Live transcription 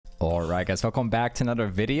Alright guys, welcome back to another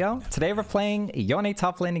video. Today we're playing Yone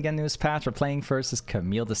top lane again, newest patch. We're playing versus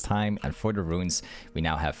Camille this time, and for the runes, we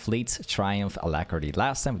now have Fleet, Triumph, Alacrity.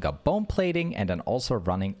 Last time we got Bone Plating, and then also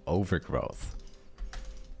running Overgrowth.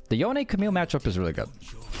 The Yone Camille matchup is really good.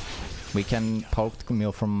 We can poke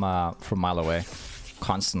Camille from a mile away,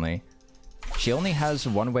 constantly. She only has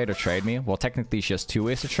one way to trade me. Well, technically she has two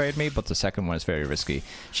ways to trade me, but the second one is very risky.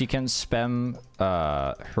 She can spam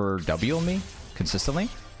her W on me consistently.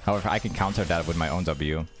 However, I can counter that with my own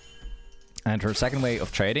W. And her second way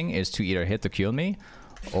of trading is to either hit to kill me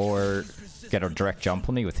or get a direct jump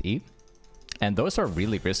on me with E. And those are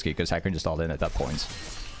really risky because I can just all in at that point.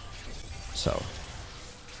 So,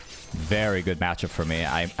 very good matchup for me.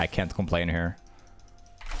 I can't complain here.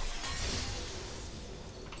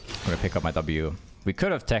 I'm gonna pick up my W. We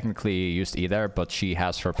could have technically used E there, but she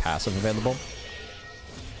has her passive available.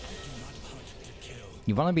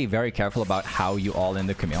 You want to be very careful about how you all in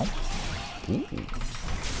the Camille. Ooh.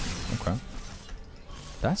 Okay.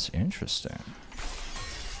 That's interesting.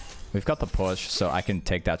 We've got the push, so I can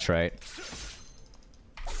take that trade.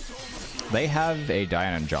 They have a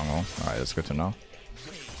Diana in jungle. Alright, that's good to know.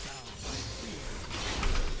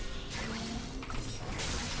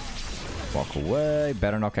 Walk away.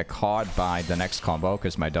 Better not get caught by the next combo,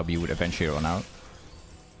 because my W would eventually run out.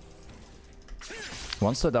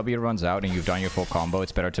 Once the W runs out and you've done your full combo,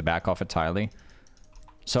 it's better to back off entirely.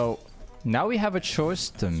 So, now we have a choice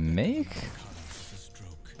to make.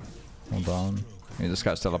 Hold on. This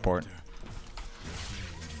guy's teleport.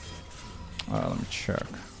 Let me check.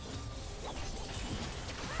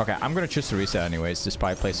 Okay, I'm gonna choose to reset anyways,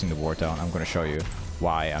 despite placing the ward down. I'm gonna show you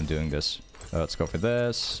why I'm doing this. Let's go for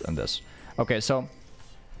this and this. Okay, so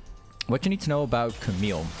what you need to know about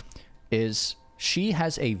Camille is she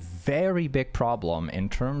has a very big problem in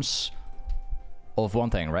terms of one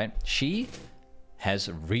thing, right? She has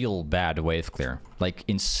real bad wave clear, like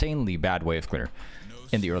insanely bad wave clear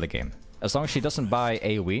in the early game. As long as she doesn't buy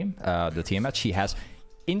AoE, the Tiamat, she has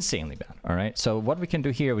insanely bad, all right? So what we can do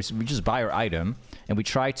here is we just buy her item and we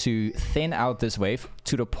try to thin out this wave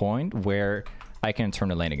to the point where I can turn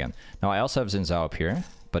the lane again. Now I also have Xin Zhao up here,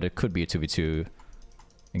 but it could be a 2v2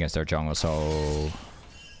 against their jungle, so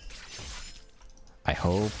I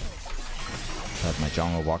hope that my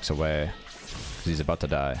jungle walks away, because he's about to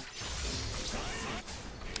die.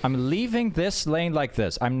 I'm leaving this lane like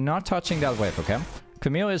this. I'm not touching that wave, okay?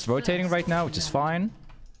 Camille is rotating right now, which is fine.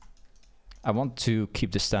 I want to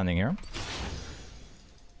keep this standing here.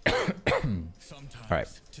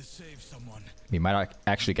 Alright. We might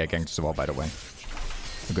actually get ganked as well, by the way.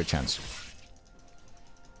 A good chance.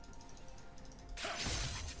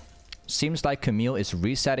 Seems like Camille is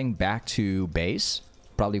resetting back to base,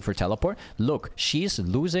 probably for teleport. Look, she's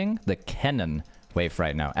losing the cannon wave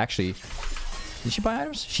right now. Actually, did she buy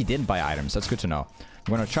items? She didn't buy items. That's good to know.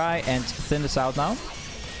 I'm gonna try and thin this out now.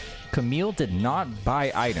 Camille did not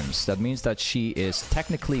buy items. That means that she is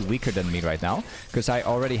technically weaker than me right now, because I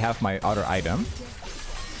already have my other item.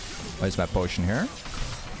 Where's my potion here?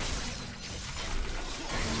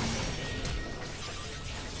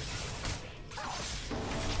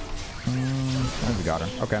 And we got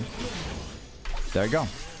her. Okay. There you go.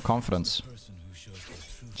 Confidence.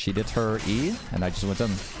 She did her E, and I just went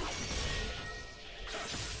in.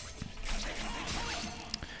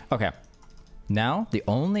 Okay. Now, the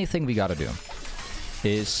only thing we gotta do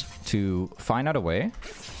is to find out a way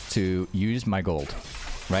to use my gold,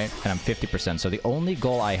 right? And I'm 50%. So the only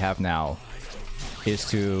goal I have now is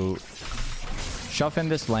to shove in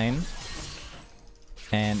this lane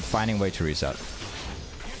and finding a way to reset.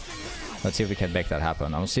 Let's see if we can make that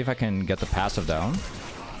happen. I'll see if I can get the passive down.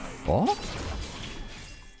 Oh?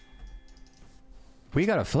 We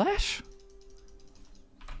got a flash?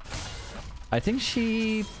 I think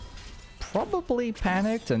she probably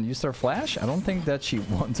panicked and used her flash. I don't think that she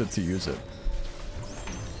wanted to use it.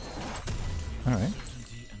 Alright.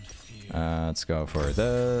 Let's go for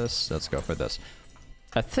this. Let's go for this.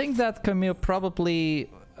 I think that Camille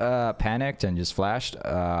probably panicked and just flashed.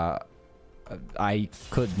 I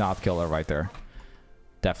could not kill her right there.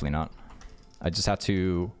 Definitely not. I just had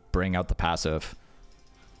to bring out the passive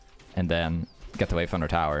and then get the wave on her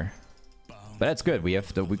tower. But that's good. We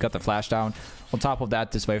got the flash down. On top of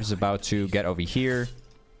that, this wave is about to get over here,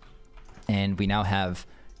 and we now have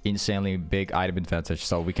insanely big item advantage,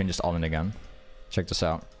 so we can just all in again. Check this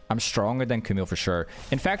out. I'm stronger than Camille for sure.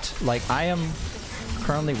 In fact, like, I am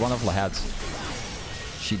currently one of Lahad's.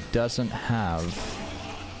 She doesn't have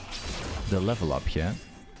the level up yet.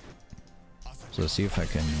 So let's see if I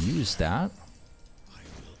can use that.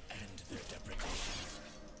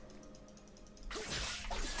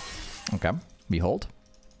 Okay, behold.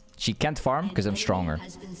 She can't farm because I'm stronger.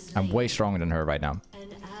 I'm way stronger than her right now.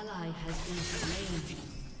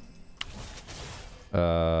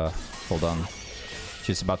 Hold on.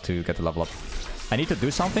 She's about to get the level up. I need to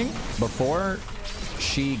do something before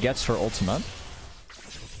she gets her ultimate.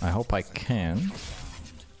 I hope I can.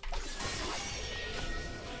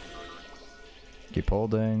 Keep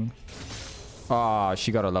holding. Ah,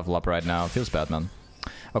 she got a level up right now. Feels bad, man.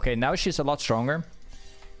 Okay, now she's a lot stronger.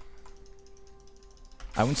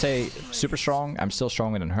 I wouldn't say super strong. I'm still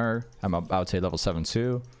stronger than her. I'm about to say level 7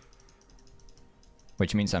 too.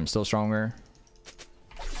 Which means I'm still stronger.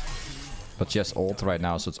 But she has ult right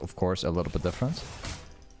now, so it's of course a little bit different.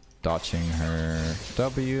 Dodging her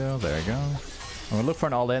W. There you go. I'm gonna look for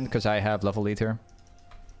an all-in because I have level lead here.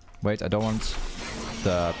 Wait, I don't want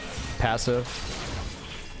the passive.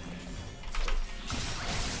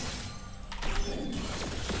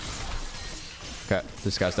 Okay,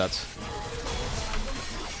 this guy's dead.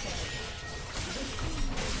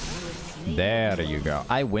 There you go.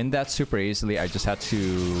 I win that super easily. I just had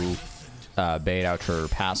to bait out her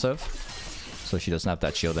passive. So she doesn't have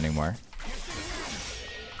that shield anymore.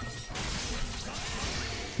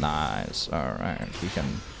 Nice. Alright, we can...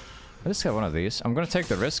 Let's get one of these. I'm gonna take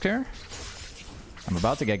the risk here. I'm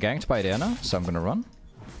about to get ganked by Diana, so I'm gonna run.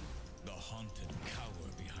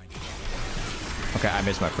 Okay, I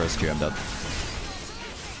missed my first Q. I'm dead.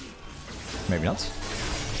 Maybe not.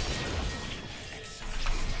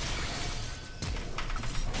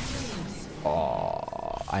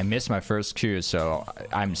 Oh, I missed my first Q, so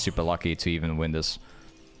I'm super lucky to even win this.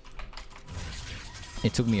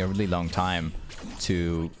 It took me a really long time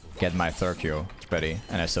to get my third Q ready,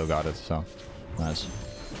 and I still got it, so nice.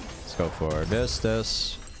 Let's go for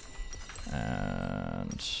this,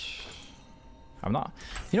 and I'm not...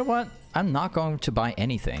 You know what? I'm not going to buy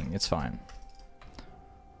anything. It's fine.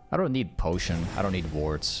 I don't need potion. I don't need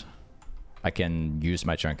wards. I can use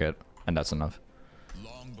my trinket, and that's enough.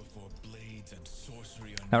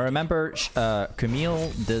 Now remember, Camille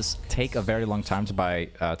does take a very long time to buy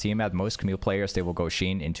team. Most Camille players, they will go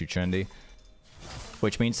Sheen into Trinity.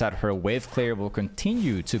 Which means that her wave clear will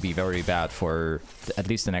continue to be very bad for at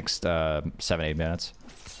least the next 7-8 minutes.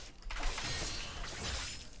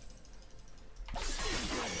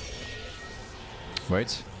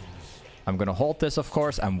 Wait. I'm gonna hold this, of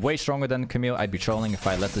course. I'm way stronger than Camille. I'd be trolling if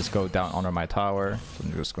I let this go down under my tower. So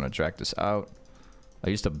I'm just gonna drag this out. I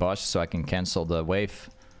used the bush so I can cancel the wave.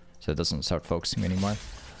 So it doesn't start focusing me anymore.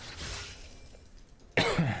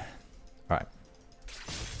 Alright.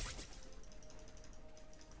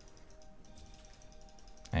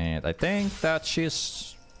 And I think that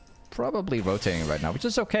she's probably rotating right now, which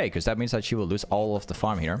is okay, because that means that she will lose all of the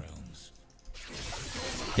farm here.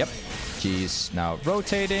 Yep. She's now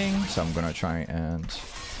rotating, so I'm gonna try and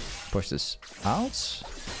push this out.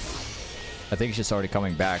 I think she's already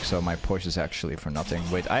coming back, so my push is actually for nothing.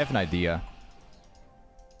 Wait, I have an idea.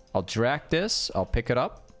 I'll drag this, I'll pick it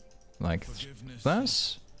up. Like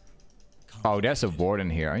this. Oh, there's a ward in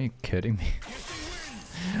here. Are you kidding me?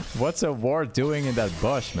 What's a ward doing in that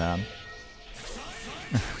bush, man?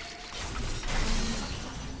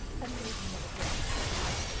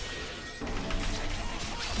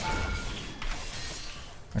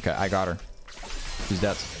 Okay, I got her. She's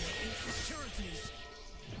dead.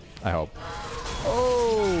 I hope.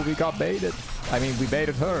 Oh, we got baited. I mean, we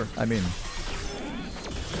baited her. I mean...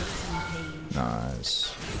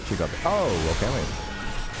 Nice. She got... Oh, okay, wait.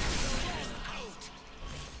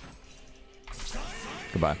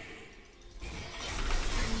 Goodbye.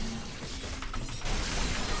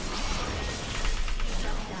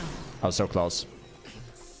 I was so close.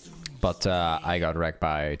 But I got wrecked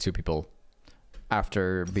by 2 people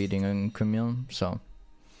after beating a Camille, so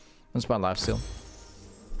that's my life still.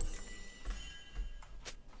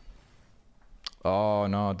 Oh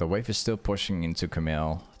no, the wave is still pushing into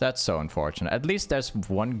Camille. That's so unfortunate. At least there's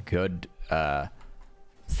one good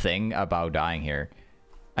thing about dying here.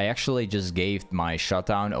 I actually just gave my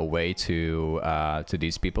shutdown away to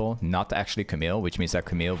these people, not actually Camille, which means that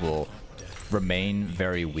Camille will remain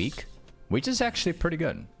very weak, which is actually pretty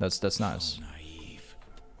good. That's nice.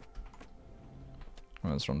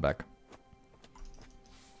 Let's run back.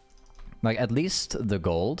 Like, at least the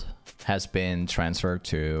gold has been transferred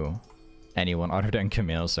to anyone other than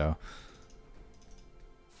Camille, so...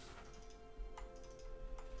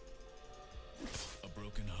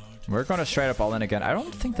 We're gonna straight up all in again. I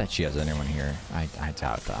don't think that she has anyone here. I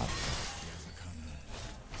doubt that.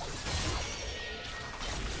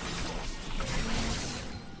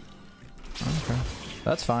 Okay.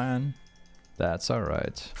 That's fine. That's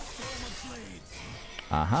alright.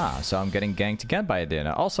 Aha, so I'm getting ganked again by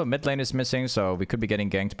Adina. Also, mid lane is missing, so we could be getting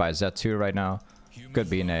ganked by Z2 right now. Could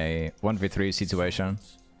be in a 1v3 situation.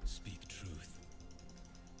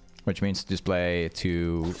 Which means just play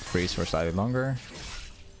to freeze for slightly longer.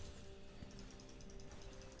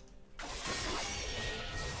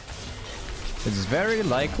 It's very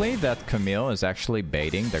likely that Camille is actually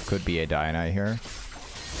baiting. There could be a Diana here.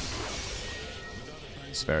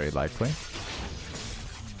 It's very likely.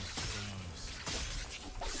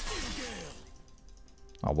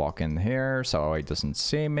 I'll walk in here so he doesn't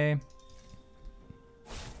see me.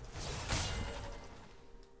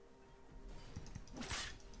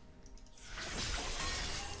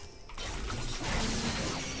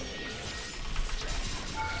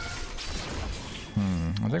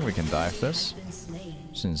 I think we can dive this,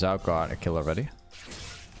 since Zhao got a kill already.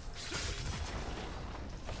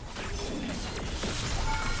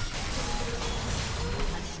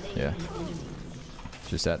 Yeah.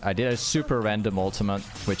 Just that. I did a super random ultimate,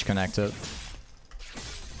 which connected.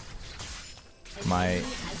 My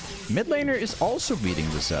mid laner is also beating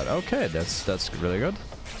the set. Okay, that's really good.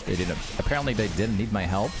 They didn't. Apparently, they didn't need my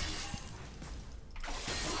help.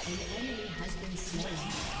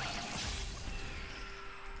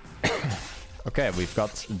 Okay, we've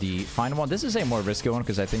got the final one. This is a more risky one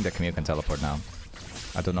because I think that Camille can teleport now.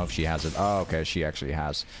 I don't know if she has it. Oh, okay, she actually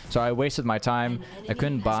has. So I wasted my time. I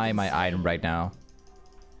couldn't buy my item right now.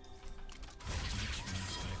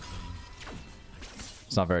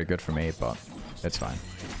 It's not very good for me, but it's fine.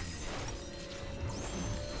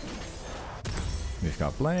 We've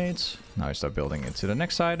got blades. Now we start building into the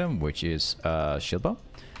next item, which is shieldbow.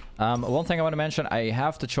 One thing I want to mention, I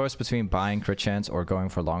have the choice between buying crit chance or going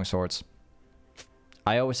for long swords.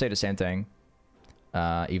 I always say the same thing.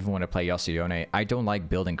 Even when I play Yone, I don't like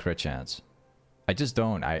building crit chance. I just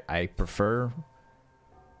don't. I prefer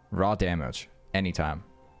raw damage anytime.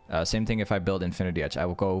 Same thing if I build Infinity Edge. I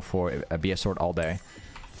will go for a BS sword all day.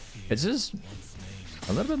 It's just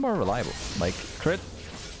a little bit more reliable. Like, crit.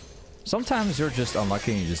 Sometimes you're just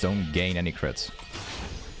unlucky and you just don't gain any crits.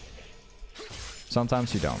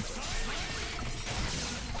 Sometimes you don't.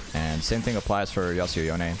 And same thing applies for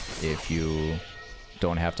Yone if you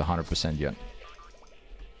don't have the 100% yet.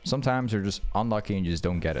 Sometimes you're just unlucky and you just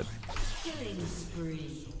don't get it.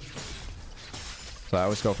 So I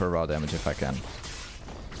always go for raw damage if I can.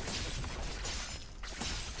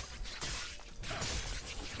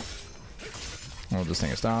 Well, this thing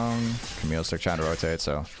is down. Camille's still trying to rotate,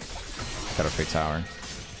 so got a free tower.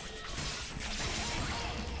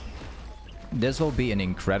 This will be an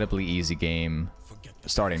incredibly easy game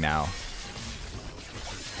starting now.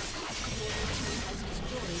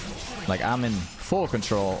 Like, I'm in full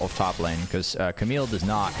control of top lane because Camille does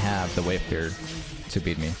not have the wave clear to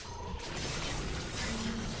beat me.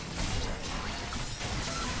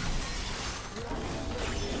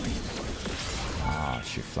 Ah,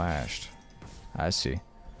 she flashed. I see.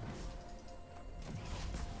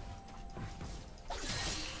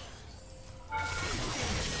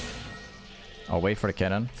 I'll wait for the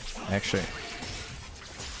cannon. Actually,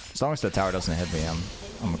 as long as the tower doesn't hit me,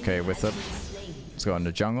 I'm okay with it. Let's go in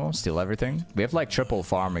the jungle, steal everything. We have like triple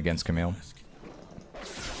farm against Camille.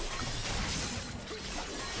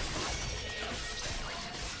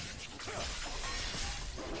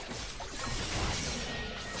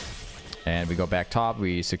 And we go back top,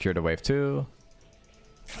 we secure the wave 2.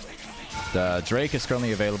 The Drake is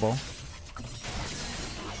currently available.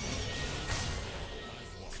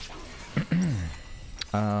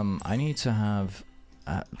 I need to have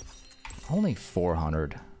only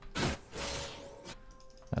 400.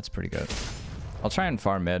 That's pretty good. I'll try and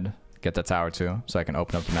farm mid, get the tower too, so I can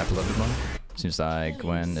open up the map a little bit more. Seems like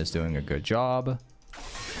Gwen is doing a good job.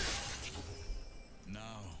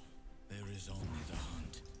 Now there is only the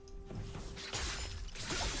hunt.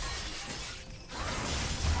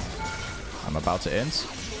 I'm about to int.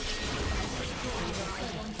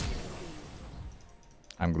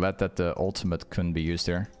 I'm glad that the ultimate couldn't be used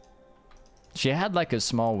here. She had like a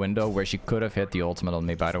small window where she could have hit the ultimate on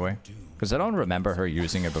me, by the way. Because I don't remember her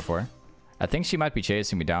using it before. I think she might be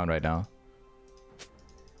chasing me down right now.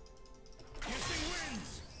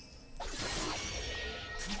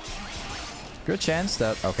 Good chance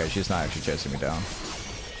that... Okay, she's not actually chasing me down.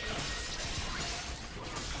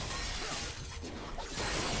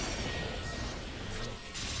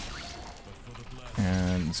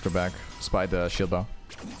 And let's go back. Spy the shield bow.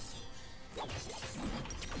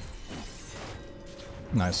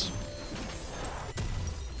 Nice.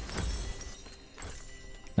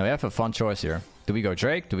 Now we have a fun choice here. Do we go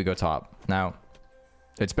Drake? Do we go top? Now,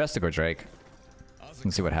 it's best to go Drake.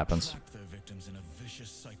 Let's see what happens.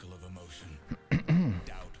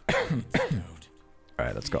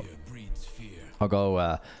 I'll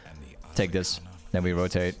go take this. Then we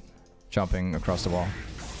rotate, jumping across the wall.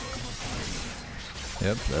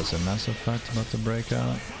 Yep, there's a massive fight about to break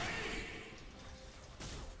out.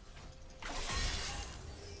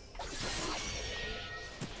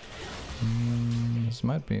 This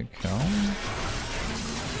might be a kill.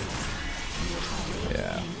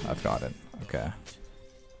 Yeah, I've got it. Okay.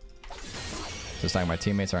 Just like my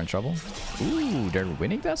teammates are in trouble. Ooh, they're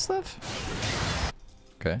winning that stuff?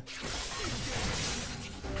 Okay.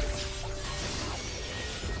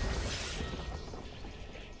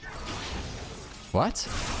 What?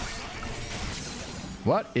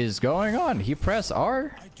 What is going on? He pressed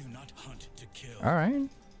R? I do not hunt to kill. Alright.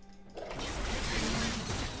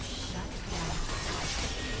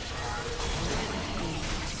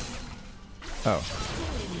 Oh.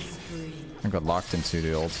 I got locked into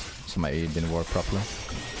the ult, so my E didn't work properly.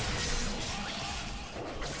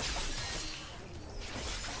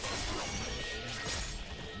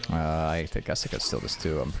 I guess I could steal this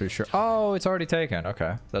too, I'm pretty sure. Oh, it's already taken.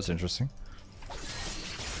 Okay, that's interesting.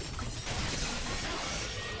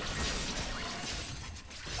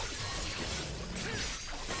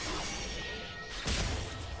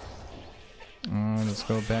 Let's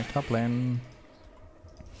go back top lane.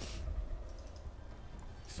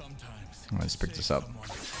 Let's pick this up.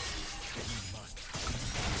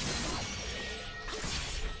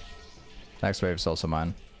 Next wave is also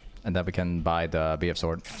mine. And then we can buy the BF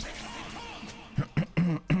sword.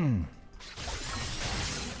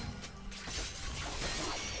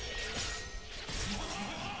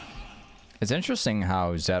 It's interesting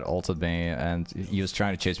how Zed ulted me and he was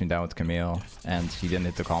trying to chase me down with Camille and he didn't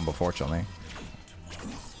hit the combo fortunately.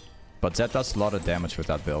 But Zed does a lot of damage with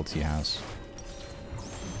that build he has.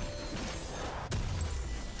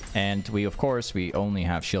 And we, of course, we only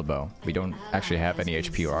have shieldbow. We don't actually have any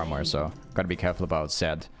HP or armor, so gotta be careful about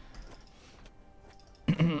Zed.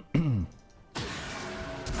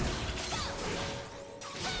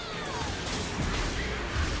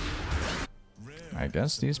 I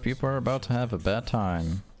guess these people are about to have a bad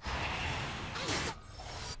time.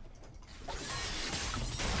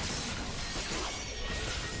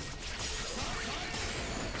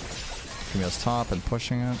 Camille's top and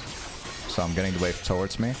pushing it. So I'm getting the wave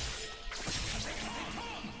towards me.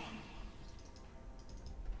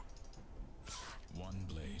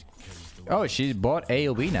 Oh, she bought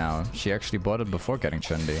AoE now. She actually bought it before getting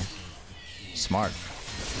Chun-Li. Smart.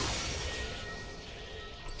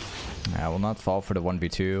 I will not fall for the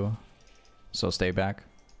 1v2. So stay back.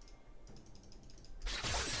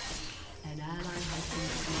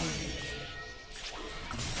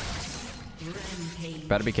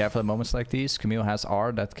 Better be careful at moments like these. Camille has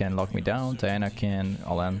R that can lock me down. Diana can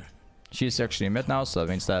all in. She's actually mid now, so that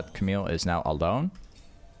means that Camille is now alone.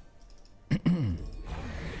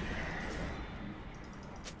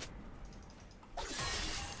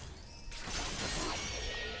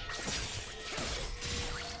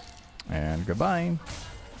 And goodbye.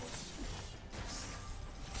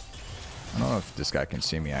 I don't know if this guy can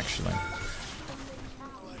see me actually.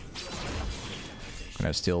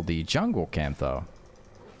 Gonna steal the jungle camp though.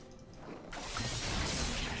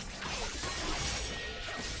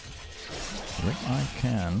 I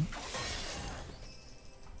can.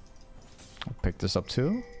 I'll pick this up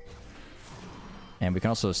too. And we can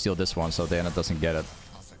also steal this one so Diana doesn't get it.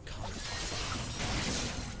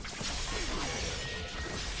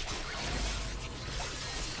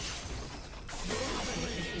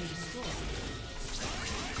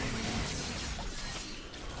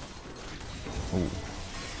 Ooh.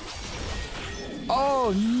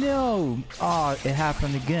 Oh no! Oh, it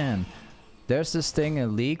happened again. There's this thing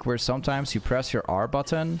in League where sometimes you press your R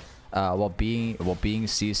button while being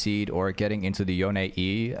CC'd or getting into the Yone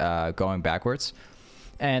E going backwards.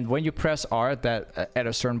 And when you press R at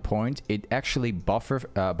a certain point, it actually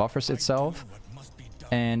buffers itself.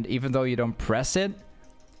 And even though you don't press it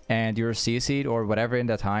and you're CC'd or whatever in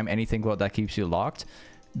that time, anything that keeps you locked,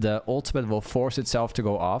 the ultimate will force itself to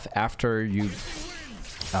go off after you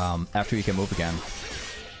can move again.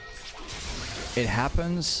 It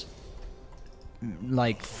happens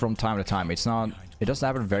like from time to time. It doesn't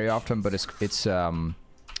happen very often, but it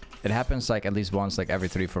happens like at least once, like every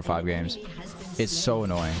 3, 4, 5 games. It's so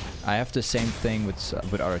annoying. I have the same thing with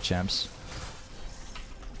other champs.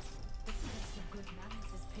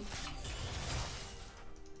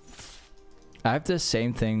 I have the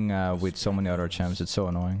same thing with so many other champs. It's so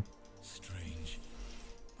annoying.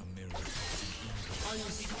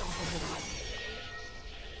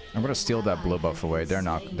 I'm gonna steal that blue buff away. They're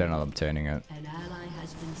not obtaining it.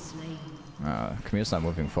 Camille's not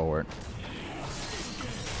moving forward.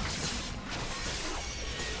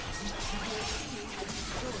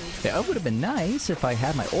 Yeah, it would have been nice if I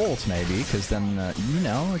had my ult, maybe, because then, you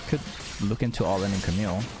know, I could look into all-in and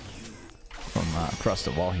Camille from across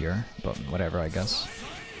the wall here, but whatever, I guess.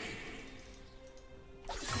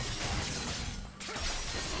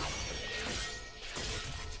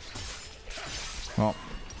 Well,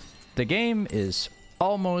 the game is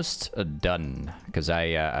almost done, because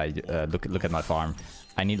I look at my farm.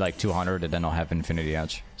 I need like 200 and then I'll have Infinity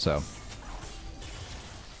Edge, so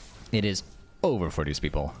it is over for these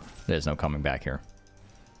people. There's no coming back here.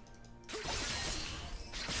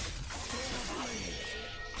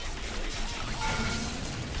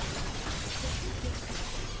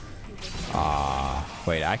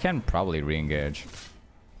 Wait, I can probably re-engage.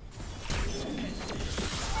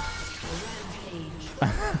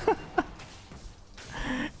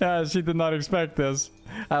 Yeah, she did not expect this.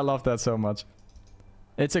 I love that so much.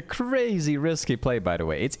 It's a crazy risky play, by the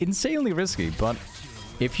way. It's insanely risky, but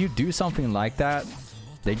if you do something like that,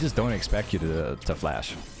 they just don't expect you to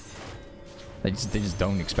flash. They just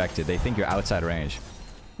don't expect it. They think you're outside range.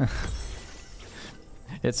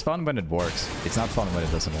 It's fun when it works. It's not fun when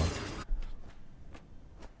it doesn't work.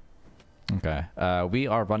 Okay, we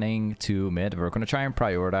are running to mid. We're gonna try and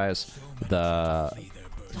prioritize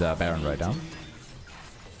the Baron right now.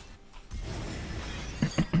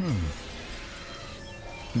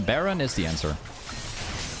 Baron is the answer.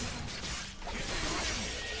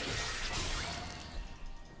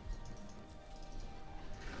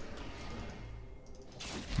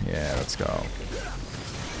 Yeah, let's go.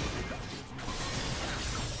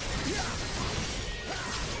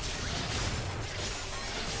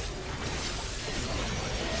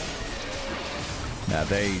 Yeah,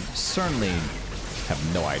 they certainly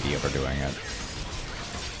have no idea we're doing it.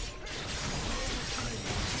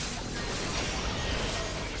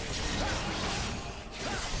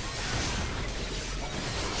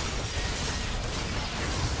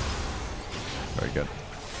 Very good.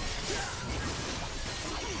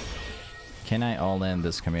 Can I all in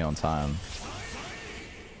this Camille on time?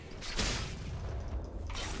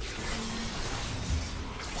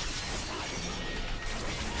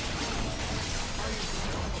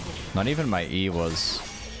 Not even my E was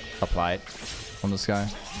applied on this guy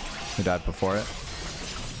who died before it.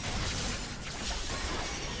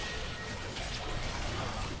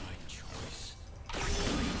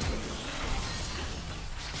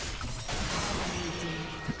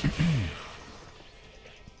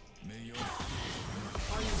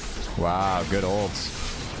 Wow, good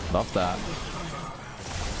ults. Love that.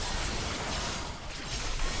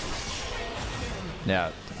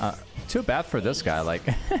 Yeah, too bad for this guy. Like,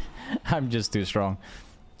 I'm just too strong.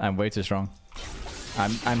 I'm way too strong.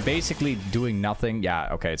 I'm basically doing nothing.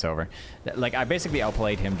 Yeah, okay, it's over. Like, I basically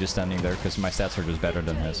outplayed him just standing there because my stats are just better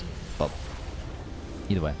than his. But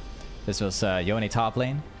either way, this was Yone top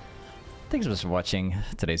lane. Thanks for watching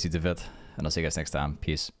today's YouTube vid, and I'll see you guys next time.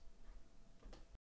 Peace.